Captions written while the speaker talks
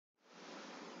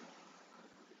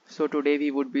So today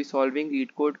we would be solving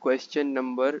Leetcode question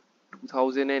number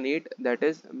 2008, that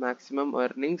is maximum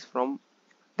earnings from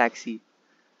taxi.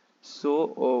 So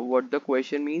what the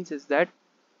question means is that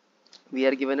we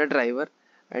are given a driver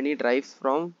and he drives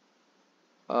from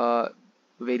uh,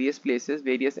 various places,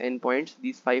 various endpoints.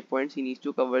 These 5 points, he needs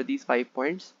to cover these 5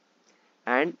 points,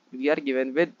 and we are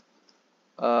given with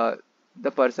uh,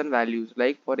 the person values.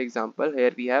 Like for example,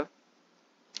 here we have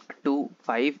 2,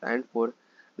 5 and 4.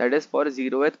 That is for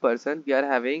 0th person we are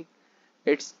having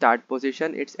its start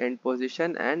position, its end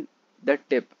position, and the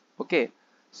tip. Okay,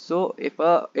 so if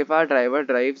our driver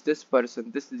drives this person,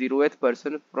 this 0th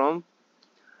person, from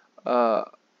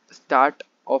start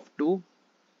of 2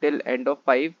 till end of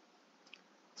 5,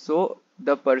 so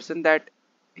the person that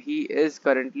he is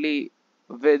currently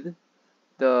with,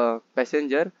 the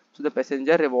passenger, so the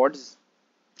passenger rewards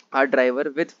our driver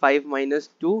with 5 minus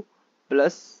 2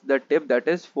 plus the tip, that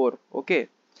is 4. Okay,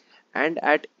 and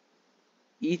at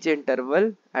each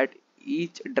interval, at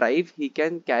each drive, he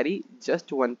can carry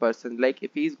just one person. Like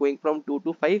if he is going from 2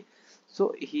 to 5,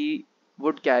 so he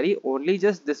would carry only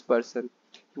just this person,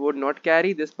 he would not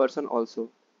carry this person also.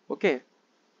 Okay,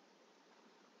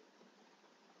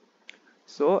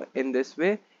 so in this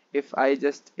way, if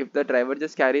the driver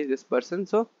just carries this person,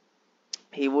 so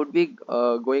he would be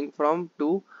going from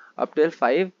 2 up till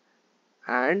 5,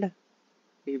 and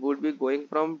he would be going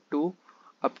from 2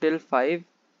 up till 5.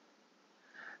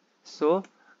 So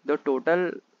the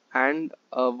total, and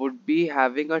would be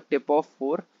having a tip of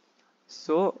 4.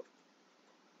 So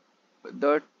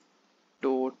the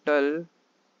total,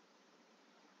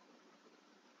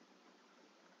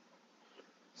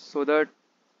 so the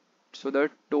so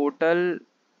the total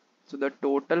so the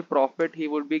total profit he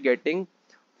would be getting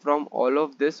from all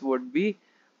of this would be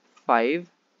 5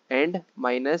 and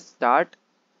minus start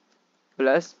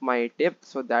plus my tip,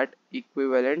 so that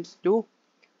equivalents to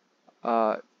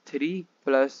 3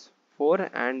 plus 4,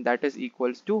 and that is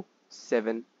equals to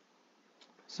 7.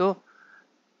 So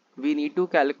we need to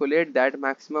calculate that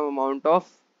maximum amount of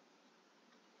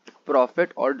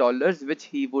profit or dollars which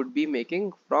he would be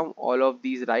making from all of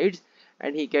these rides,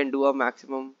 and he can do a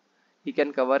maximum, he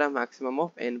can cover a maximum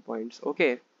of n points.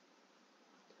 Okay,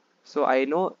 so I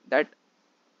know that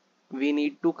we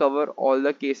need to cover all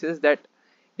the cases, that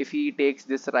if he takes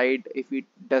this ride, if he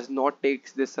does not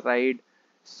takes this ride.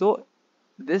 So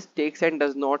this takes and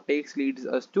does not takes leads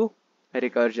us to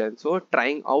recursion. So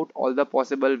trying out all the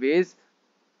possible ways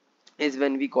is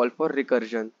when we call for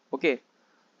recursion. Okay,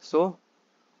 so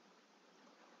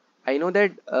I know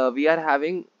that we are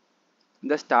having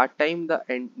the start time, the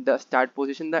end, the start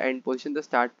position, the end position, the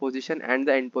start position, and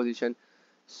the end position.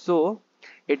 So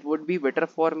it would be better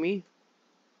for me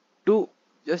to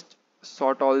just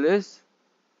sort all this,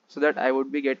 so that I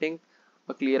would be getting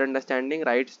a clear understanding.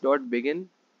 Rides dot begin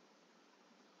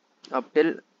up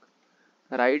till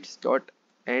rides dot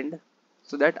end,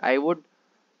 so that I would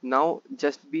now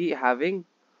just be having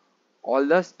all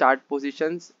the start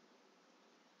positions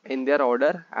in their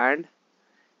order and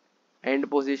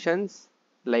end positions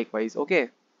likewise. Okay,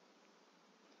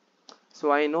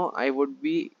 so I know I would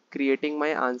be creating my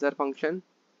answer function.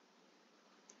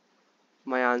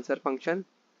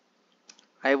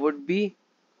 I would be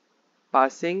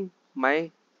passing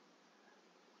my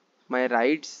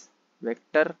rides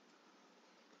vector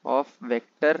of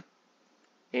vector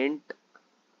int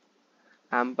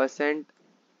ampersand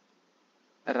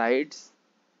rides,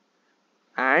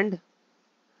 and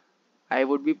I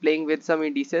would be playing with some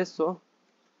indices. So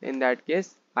in that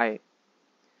case, I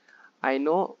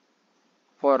know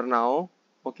for now.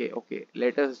 Okay,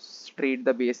 let us treat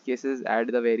the base cases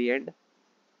at the very end.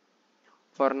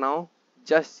 For now,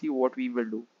 just see what we will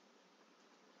do.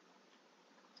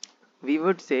 We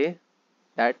would say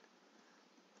that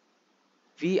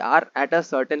we are at a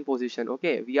certain position.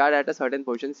 Okay, we are at a certain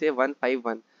position, say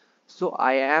 151. So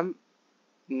I am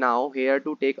now here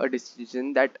to take a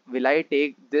decision, that will I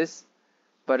take this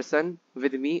person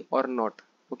with me or not.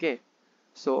 Okay,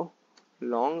 so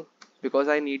long, because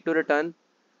I need to return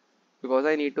a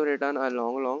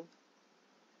long,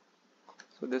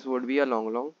 so this would be a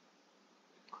long.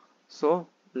 So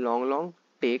long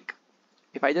take,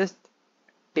 if I just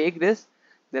take this,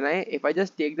 then if I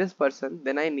just take this person,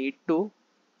 then I need to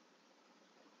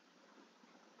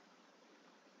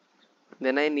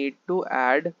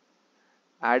add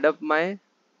up my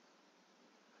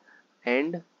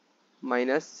end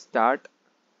minus start.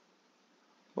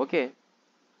 Okay,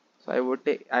 so I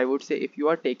would say, if you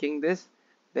are taking this,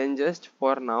 then just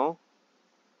for now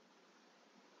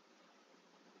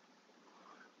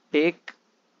take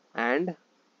and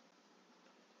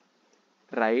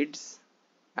rides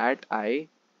at I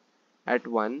at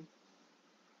 1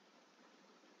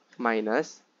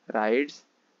 minus rides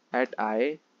at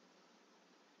I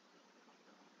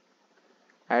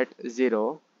at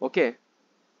 0, okay,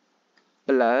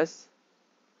 plus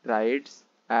rides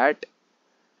at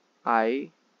I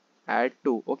at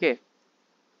 2, okay.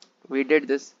 We did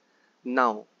this.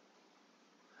 Now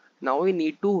we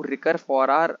need to recur for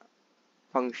our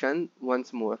function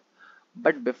once more,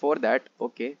 but before that,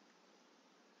 okay,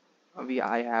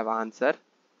 I have answer,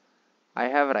 I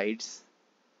have rides,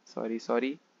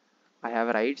 sorry, I have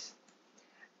rides,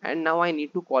 and now I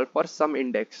need to call for some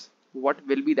index. What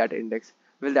will be that index?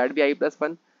 Will that be I plus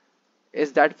 1?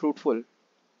 Is that fruitful?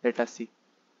 Let us see.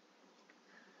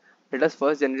 Let us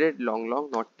first generate long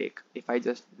not take. If I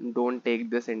just don't take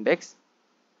this index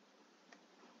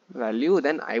value,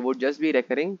 then I would just be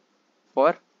recurring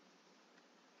for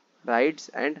rides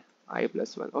and I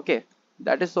plus 1, okay.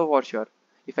 That is so for sure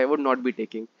if I would not be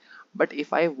taking. But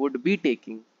if I would be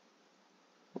taking,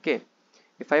 okay,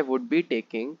 if I would be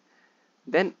taking,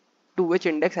 then to which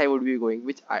index I would be going?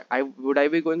 Which I would I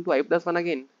be going to I plus 1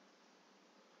 again?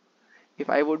 If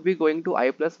I would be going to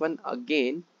I plus 1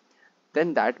 again,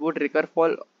 then that would recur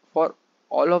for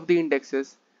all of the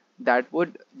indexes. That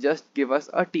would just give us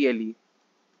a TLE.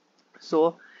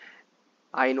 So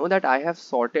I know that I have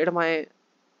sorted my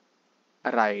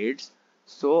rides,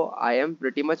 so I am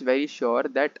pretty much very sure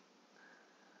that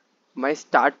my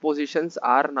start positions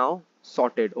are now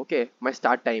sorted, okay. My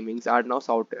start timings are now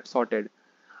sorted.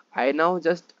 I now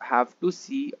just have to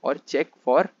see or check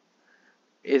for,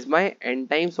 is my end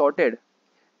time sorted,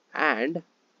 and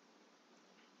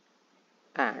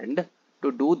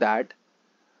to do that,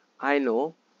 I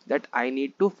know that that I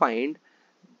need to find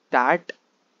that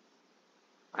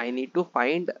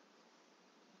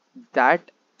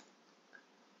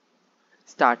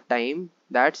start time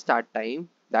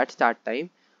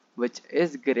which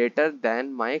is greater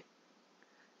than my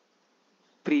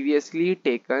previously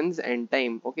taken's end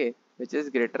time, okay, which is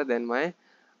greater than my,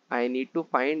 I need to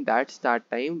find that start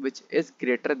time which is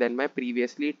greater than my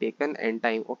previously taken end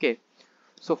time, okay.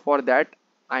 So for that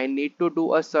I need to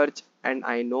do a search, and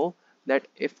I know that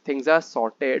if things are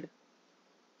sorted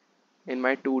in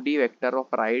my 2D vector of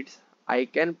rides, I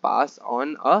can pass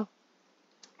on a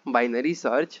binary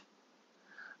search.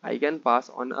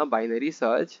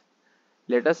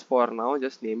 Let us for now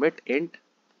just name it int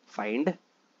find,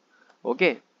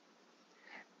 okay,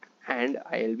 and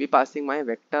I'll be passing my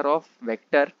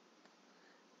vector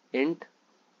int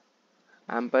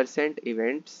ampersand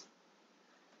events,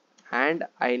 and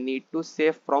I need to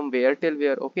say from where till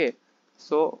where, okay.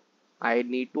 So I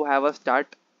need to have a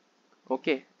start,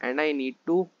 okay, and I need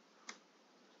to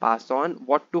pass on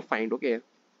what to find, okay.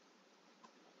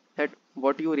 That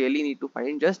what you really need to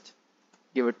find, just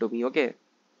give it to me, okay.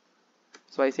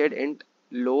 So I said int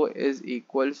low is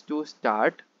equals to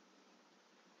start,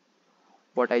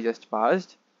 what I just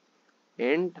passed.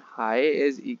 Int high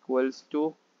is equals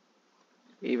to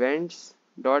events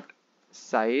dot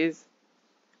size,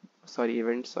 sorry,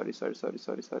 events, sorry,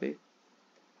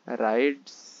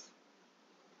 rides,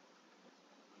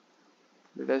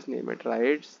 let us name it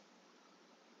rides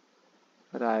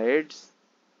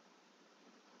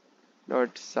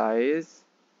dot size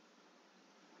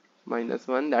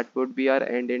 -1, that would be our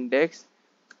end index.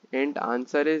 Int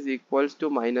answer is equals to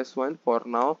 -1. For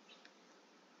now,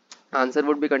 answer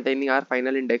would be containing our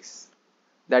final index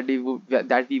that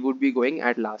we would be going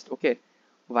at last, okay.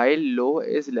 While low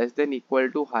is less than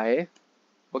equal to high,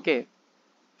 okay,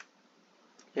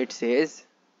 it says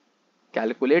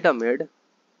calculate a mid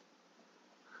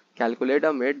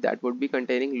that would be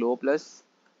containing low plus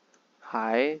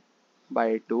high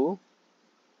by 2,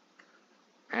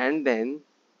 and then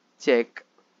check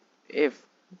if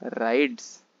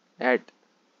rides at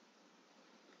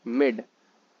mid,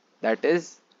 that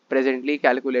is presently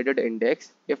calculated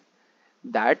index, if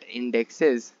that index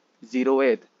is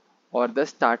 0th or the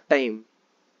start time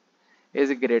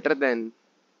is greater than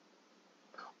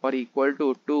or equal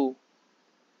to 2,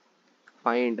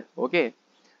 find, okay,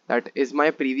 that is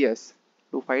my previous,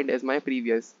 to find is my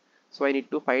previous. So I need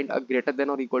to find a greater than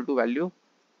or equal to value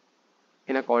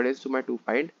in accordance to my to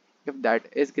find. If that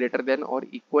is greater than or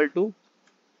equal to,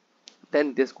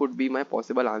 then this could be my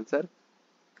possible answer.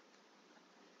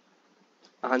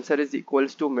 Answer is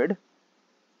equals to mid,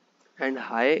 and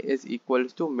high is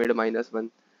equals to mid -1.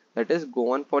 That is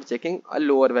go on for checking a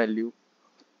lower value.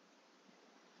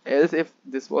 Else if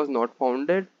this was not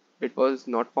founded, it was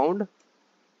not found,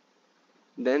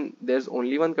 then there's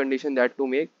only one condition that to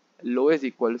make low is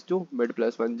equals to mid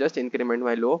 +1. Just increment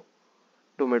my low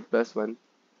to mid +1,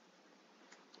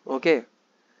 okay.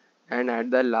 and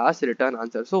at the last return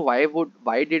answer. So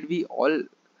why did we all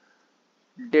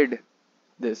did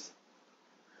this?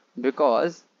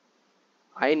 Because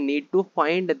I need to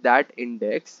find that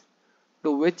index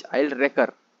to which I'll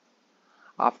recur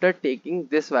after taking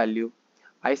this value.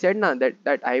 I said na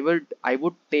that I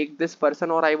would take this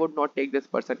person or I would not take this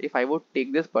person. If I would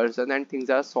take this person and things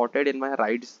are sorted in my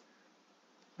rights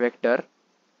vector,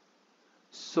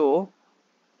 so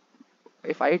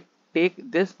if I take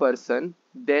this person,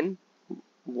 then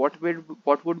what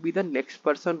would be the next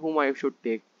person whom I should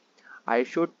take? I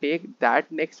should take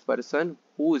that next person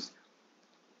whose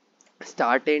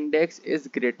start index is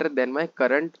greater than my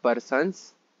current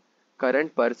person's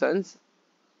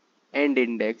end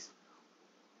index.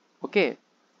 Okay,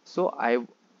 so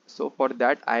for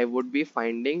that I would be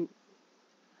finding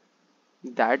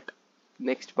that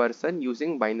next person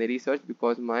using binary search,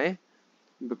 because my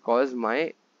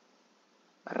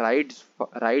rights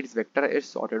vector is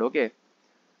sorted. Okay,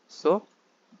 so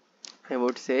I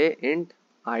would say int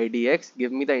idx,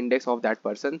 give me the index of that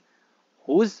person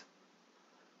whose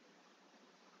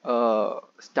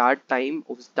start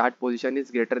position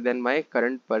is greater than my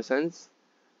current person's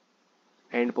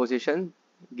end position.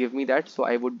 Give me that. So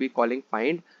I would be calling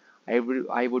find. I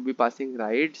would be passing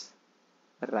rights,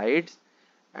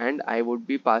 and I would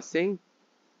be passing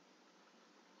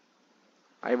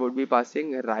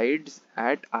rights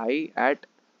at I at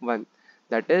 1.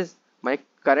 That is my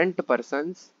current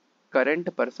person's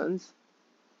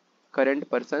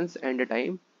end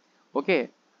time. Okay,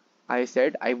 I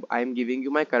said I'm giving you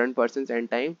my current person's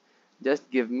end time. Just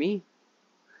give me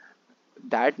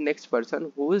that next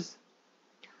person whose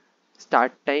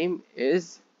start time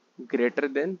is greater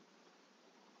than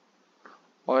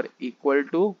or equal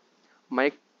to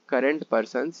my current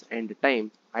person's end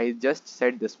time. I just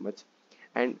said this much,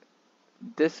 and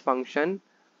this function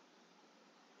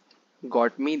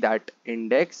got me that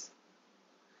index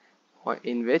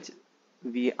in which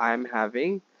I am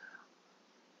having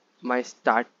my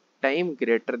start time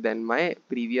greater than my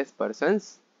previous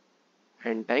person's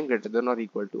end time greater than or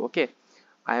equal to. Okay,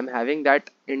 I am having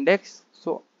that index.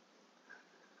 So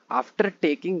after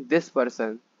taking this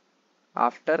person,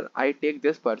 after I take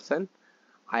this person,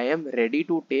 I am ready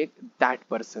to take that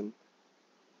person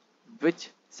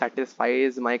which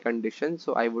satisfies my condition.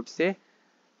 So I would say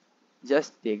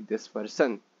just take this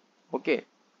person. Okay,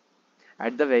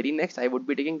 at the very next I would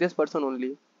be taking this person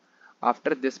only.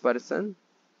 After this person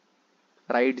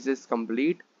rights is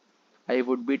complete, I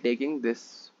would be taking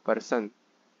this person.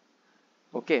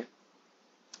 Okay,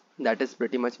 that is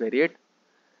pretty much very it.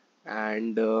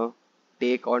 And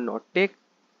take or not take,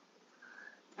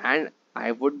 and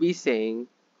I would be saying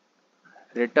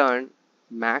return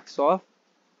max of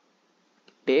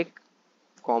take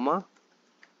comma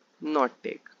not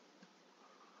take.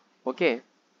 Okay,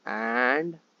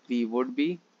 and we would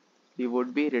be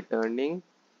returning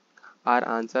our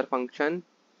answer function,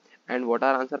 and what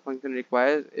our answer function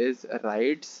requires is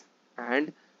rights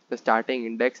and the starting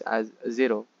index as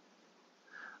 0.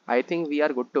 I think we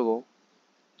are good to go.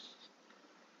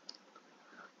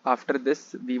 After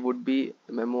this we would be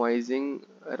memoizing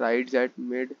rights at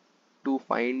mid to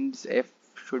finds f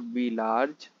should be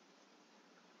large.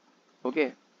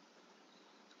 Okay,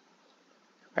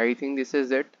 I think this is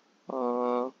it.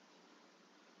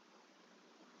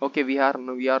 Okay, we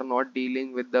are not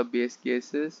dealing with the base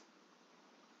cases.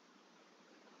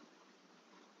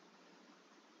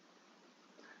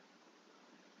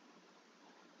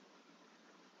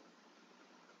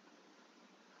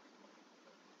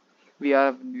 We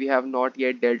have not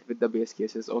yet dealt with the base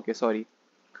cases. Okay, sorry.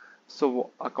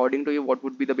 So according to you, what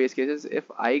would be the base cases?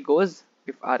 If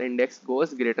our index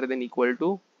goes greater than equal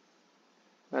to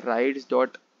rights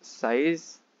dot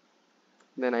size,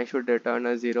 then I should return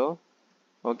a 0.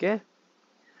 Okay,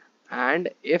 and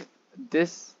if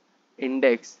this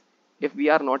index, if we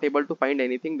are not able to find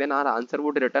anything, then our answer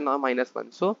would return a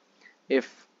 -1. So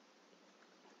if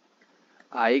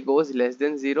I goes less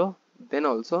than 0, then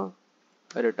also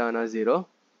return a 0,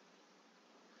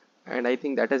 and I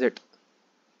think that is it.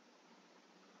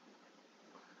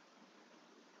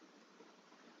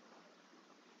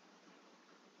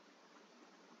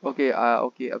 Okay,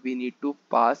 we need to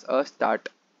pass a start.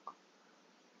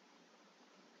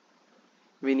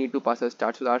 We need to pass a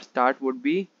start. So our start would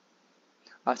be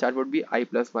I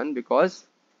plus 1, because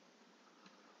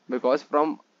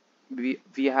from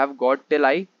we have got till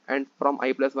I, and from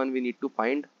I plus 1 we need to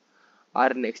find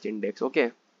our next index.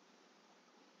 Okay,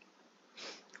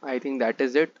 I think that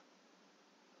is it.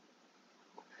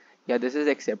 Yeah, this is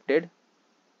accepted.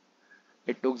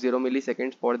 It took 0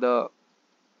 milliseconds for the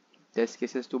test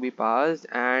cases to be passed,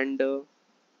 and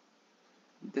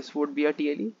This would be a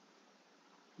TLE.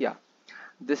 Yeah,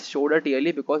 this showed a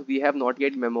TLE because we have not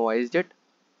yet memoized it.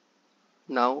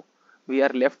 Now we are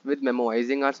left with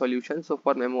memoizing our solution. So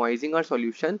for memoizing our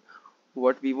solution,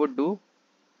 what we would do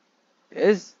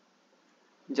is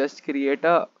just create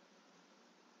a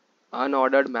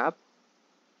unordered map,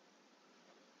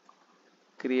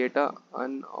 create a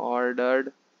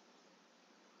unordered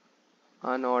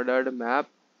map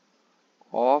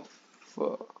of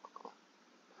uh,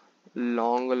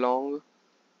 long long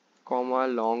comma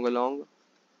long long,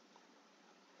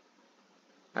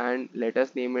 and let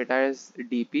us name it as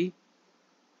dp.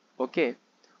 Okay,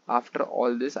 after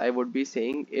all this I would be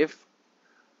saying if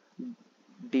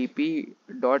dp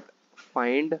dot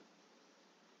find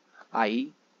I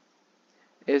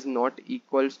is not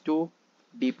equals to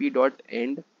dp dot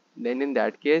end, then in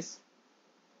that case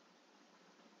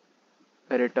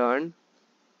return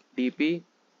dp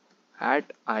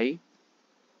at I.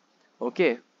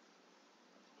 Okay,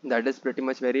 that is pretty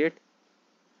much very it.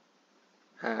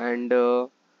 And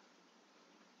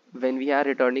when we are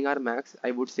returning our max,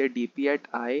 I would say dp at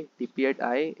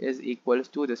I is equals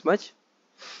to this much.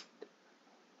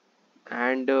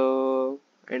 And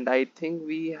I think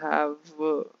we have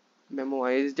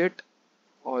memoized it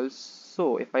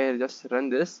also. If I just run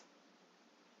this,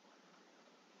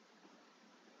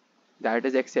 that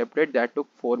is accepted. That took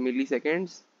 4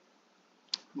 milliseconds,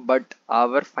 but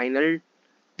our final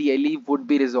TLE would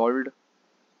be resolved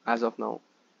as of now.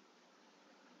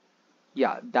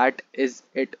 Yeah, that is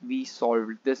it. We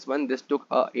solved this one. This took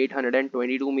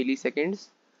 822 milliseconds.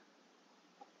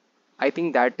 I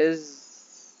think that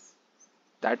is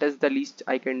the least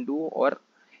I can do. Or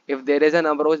if there is an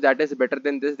approach that is better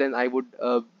than this, then I would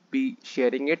be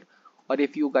sharing it. Or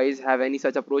if you guys have any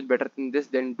such approach better than this,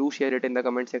 then do share it in the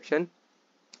comment section.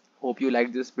 Hope you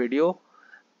liked this video,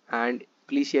 and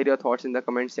please share your thoughts in the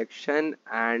comment section,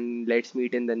 and let's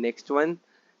meet in the next one.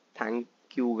 Thank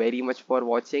you very much for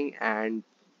watching, and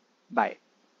bye.